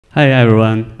Hi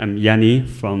everyone, I'm Yanni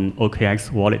from OKX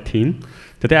Wallet team.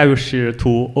 Today I will share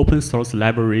two open source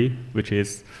library, which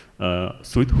is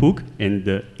SwiftHook and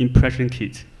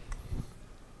ImpressionKit.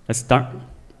 Let's start.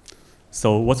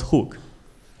 So what's hook?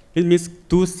 It means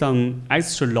do some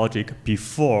extra logic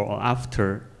before or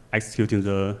after executing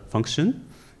the function,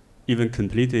 even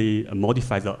completely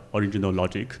modify the original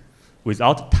logic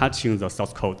without touching the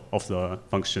source code of the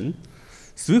function.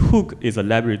 SwiftHook is a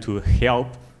library to help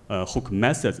hook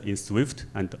methods in Swift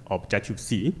and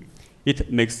Objective-C.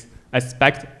 It makes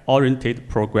aspect-oriented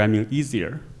programming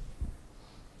easier.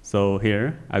 So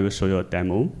here, I will show you a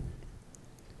demo.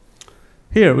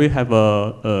 Here we have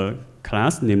a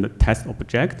class named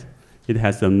testObject. It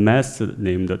has a method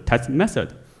named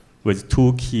testMethod with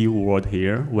two keywords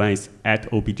here. One is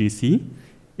 @objc.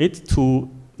 It's to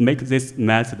make this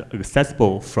method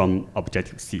accessible from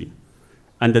Objective-C.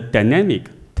 And the dynamic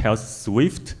tells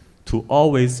Swift to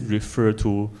always refer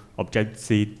to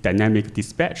Objective-C dynamic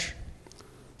dispatch.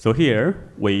 So here,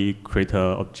 we create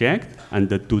an object and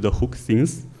do the hook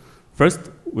things.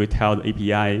 First, we tell the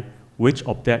API which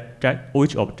object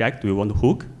do we want to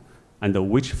hook, and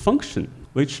which function,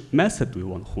 which method do we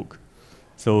want to hook.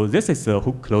 So this is a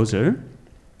hook closure.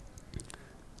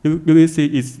 You will see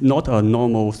it's not a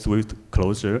normal Swift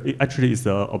closure. It actually is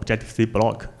an Objective-C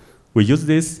block. We use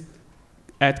this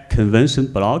add convention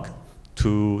block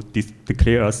to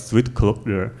declare a Swift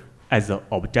closure as an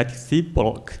Objective-C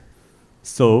block.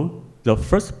 So the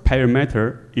first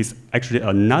parameter is actually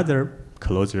another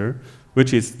closure,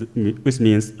 which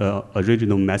means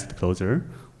original method closure.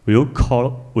 When you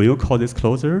call this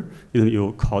closure, you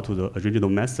will call to the original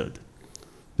method.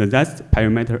 The next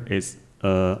parameter is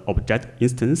object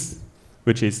instance,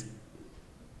 which is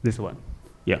this one.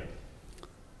 Yeah.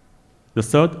 The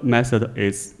third method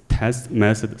is test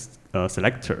method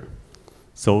selector.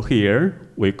 So here,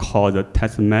 we call the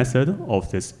test method of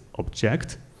this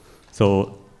object.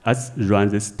 So let's run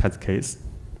this test case.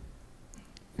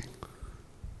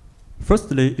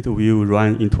 Firstly, it will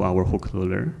run into our hook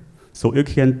closure. So you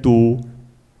can do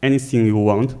anything you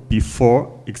want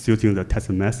before executing the test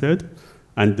method.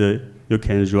 And you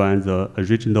can run the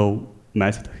original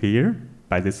method here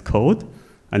by this code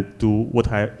and do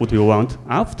what you want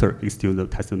after executing the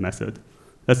test method.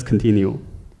 Let's continue.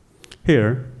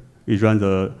 Here, we run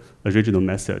the original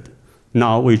method.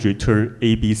 Now we return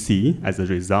ABC as a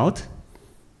result.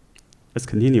 Let's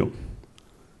continue.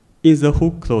 In the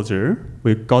hook closure,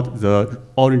 we got the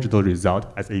original result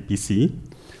as ABC.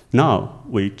 Now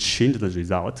we change the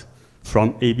result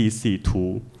from ABC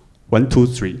to 1, 2,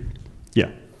 3. Yeah.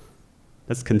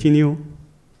 Let's continue.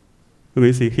 We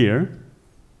will see here,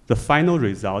 the final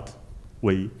result,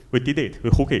 we did it,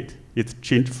 we hook it. It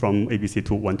changed from ABC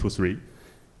to 1, 2, 3.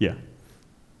 Yeah.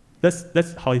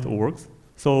 That's how it works.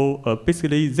 So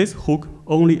basically, this hook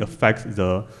only affects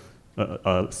the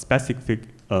specific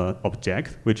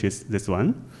object, which is this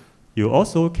one. You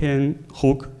also can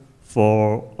hook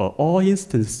for all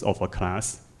instances of a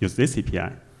class, use this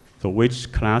API. So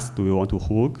which class do you want to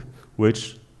hook?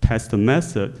 Which test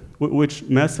method, which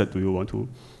method do you want to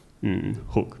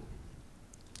hook?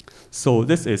 So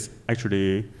this is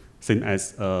actually same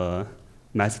as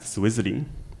method swizzling.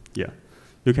 Yeah.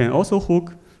 You can also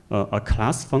hook a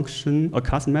class function, a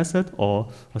class method, or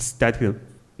a static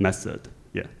method.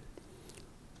 Yeah.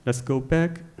 Let's go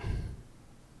back.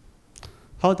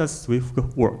 How does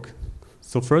SwiftHook work?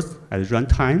 So first, at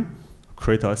runtime,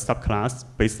 create a subclass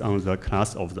based on the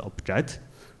class of the object.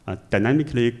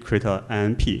 Dynamically create an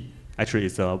AMP. Actually,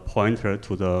 it's a pointer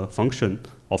to the function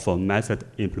of a method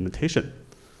implementation.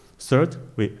 Third,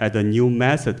 we add a new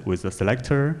method with the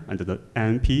selector and the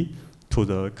AMP to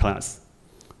the class.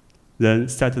 Then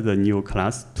set the new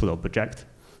class to the object.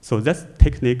 So this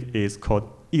technique is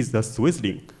called the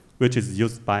swizzling, which is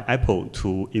used by Apple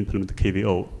to implement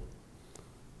KVO.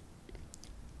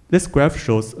 This graph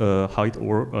shows how it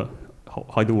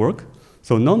works.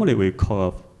 So normally we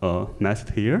call a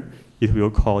method here. It will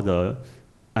call the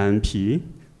AMP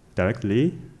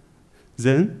directly.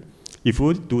 Then if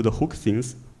we do the hook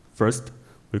things, first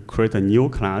we create a new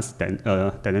class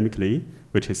dynamically,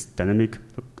 which is dynamic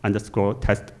underscore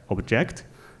test object.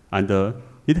 And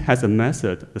it has a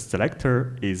method. The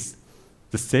selector is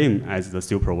the same as the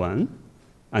super one.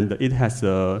 And it has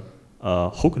a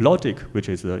hook logic, which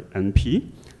is the NP.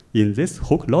 In this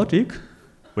hook logic,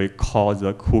 we call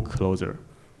the hook closer.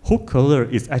 Hook closer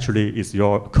is actually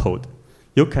your code.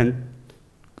 You can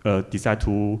decide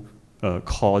to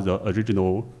call the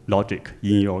original logic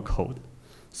in your code.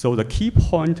 So the key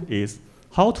point is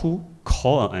how to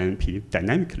call an AMP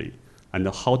dynamically and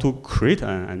how to create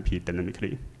an AMP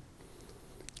dynamically.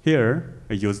 Here,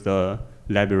 I use the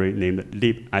library named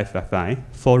libffi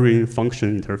foreign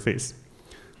function interface.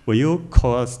 When you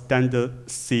call a standard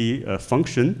C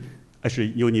function, actually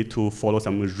you need to follow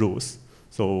some rules.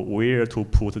 So where to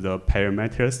put the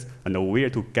parameters and where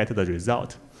to get the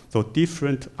result. So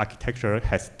different architecture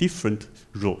has different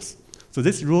rules. So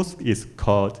this rules is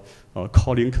called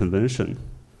calling convention,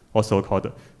 also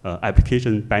called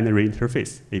application binary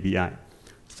interface, ABI.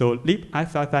 So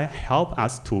libffi help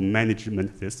us to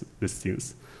management these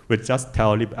things. We just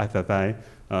tell libffi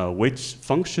which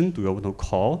function do you want to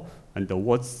call and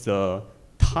what's the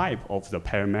type of the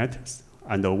parameters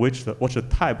and what's the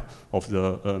type of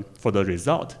the for the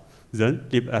result. Then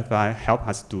libffi help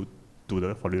us to do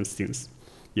the following things.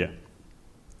 Yeah.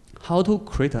 How to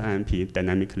create an AMP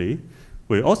dynamically?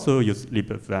 We also use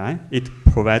libffi. It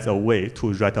provides a way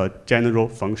to write a general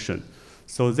function.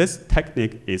 So this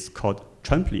technique is called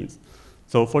trampolines.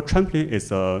 So for trampoline, it's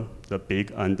the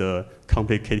big and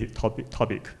complicated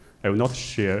topic. I will not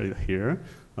share it here.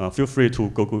 Feel free to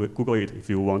Google it if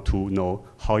you want to know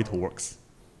how it works.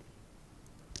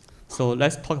 So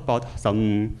let's talk about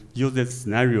some usage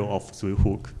scenario of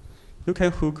SwiftHook. You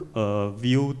can hook a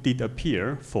view did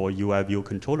appear for UI view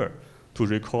controller to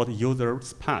record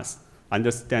user's path,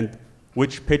 understand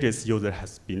which pages user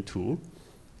has been to.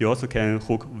 You also can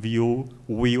hook view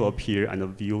will appear and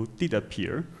view did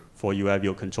appear for UI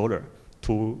view controller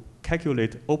to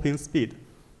calculate open speed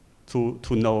to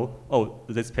know, oh,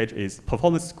 this page is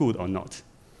performance good or not.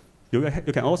 You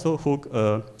can also hook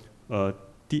a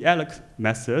dealloc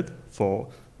method for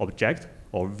object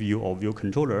or view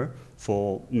controller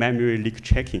for memory leak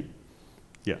checking.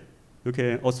 Yeah. You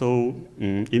can also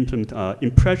implement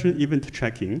impression event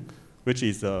tracking, which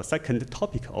is the second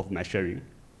topic of my sharing.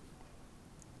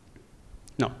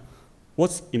 Now,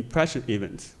 what's impression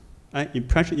event? An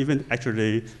impression event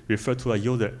actually refers to a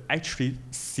user actually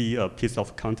see a piece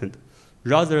of content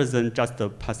rather than just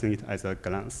passing it as a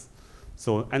glance.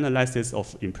 So analysis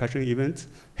of impression event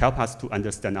help us to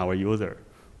understand our user.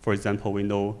 For example, we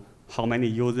know how many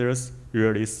users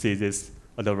really see this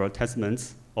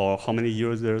advertisement or how many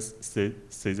users see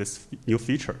this new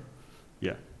feature.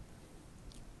 Yeah.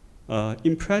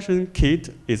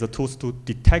 ImpressionKit is a tool to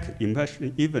detect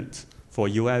impression event for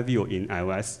UI view in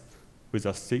iOS with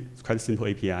a quite simple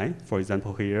API. For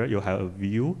example, here you have a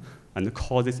view and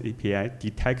call this API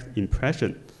detect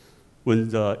impression. When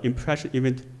the impression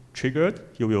event triggered,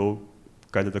 you will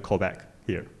get the callback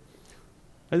here.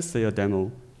 Let's say a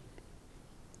demo.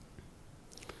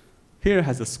 Here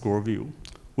has a scroll view.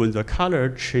 When the color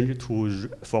changes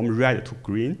from red to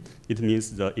green, it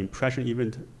means the impression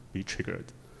event be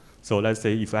triggered. So let's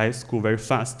say if I scroll very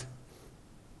fast,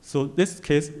 so this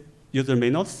case, user may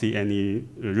not see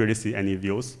really see any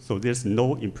views, so there's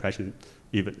no impression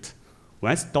event.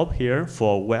 When I stop here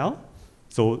for a while,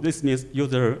 so this means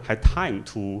user had time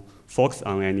to focus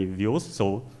on any views,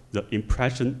 so the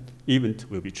impression event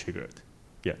will be triggered.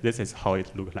 Yeah, this is how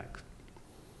it looks like.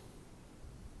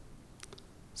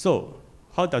 So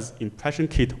how does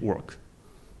ImpressionKit work?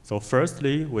 So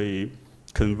firstly, we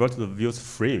convert the views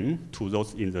frame to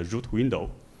those in the root window,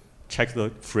 check the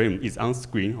frame is on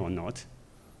screen or not.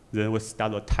 Then we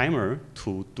start a timer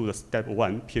to do the step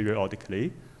 1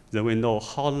 periodically. Then we know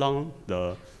how long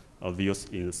the views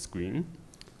in the screen.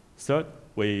 Third,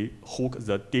 we hook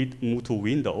the did move to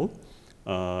window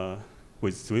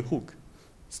with SwiftHook.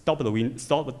 Stop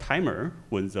the timer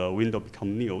when the window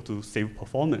becomes new to save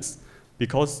performance.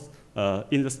 Because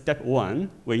in the step 1,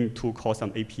 we need to call some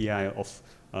API of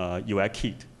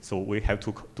UIKit. So we have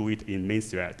to do it in main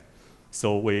thread.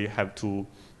 So we have to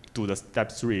do the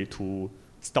step 3 to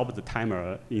stop the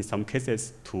timer in some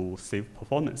cases to save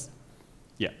performance.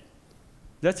 Yeah,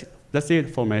 that's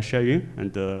it for my sharing.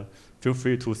 And feel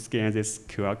free to scan this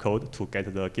QR code to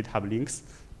get the GitHub links.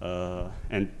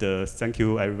 And thank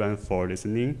you everyone for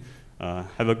listening.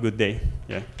 Have a good day.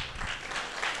 Yeah.